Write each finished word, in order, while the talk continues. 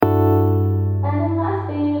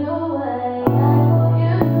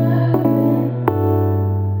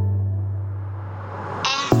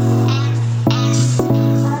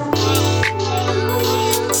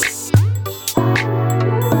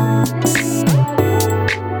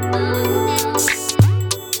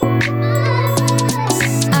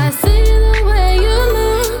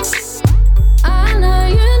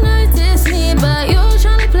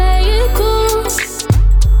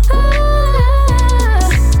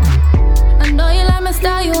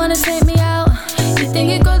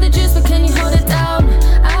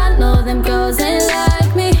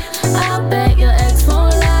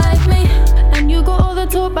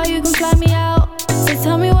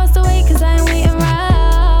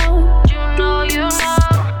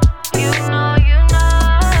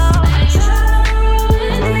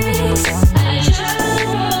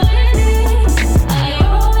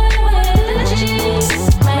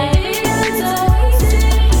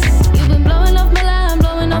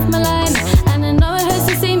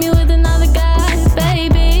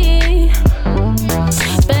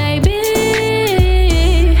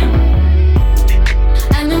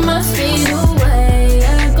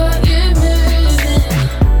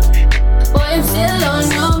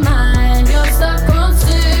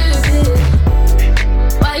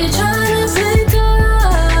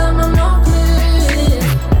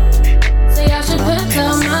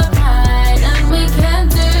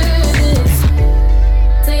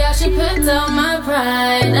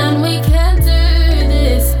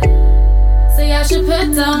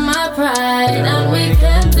put down my pride and we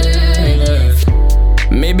can do this.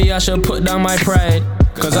 Maybe I should put down my pride,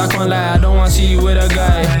 cause I can't lie, I don't wanna see you with a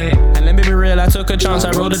guy. And let me be real, I took a chance,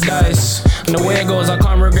 I rolled the dice. And the way it goes, I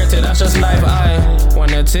can't regret it, that's just life. I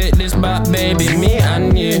wanna take this back, baby, me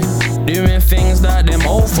and you, doing things that them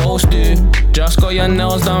old folks do. Just got your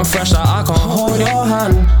nails done fresh, like I can't hold your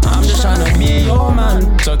hand. I'm just tryna be your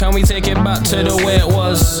man. So can we take it back to the way it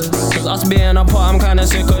was? Cause us being apart, I'm kinda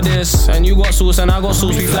sick of this. And you got sauce and I got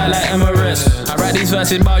sauce, we fly like Emirates. I write these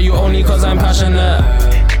verses about you only cause I'm passionate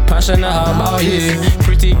about you.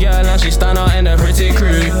 Pretty girl and she stand out in a pretty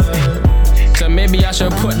crew. So maybe I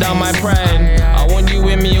should put down my pride. I want you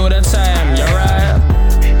with me all the time.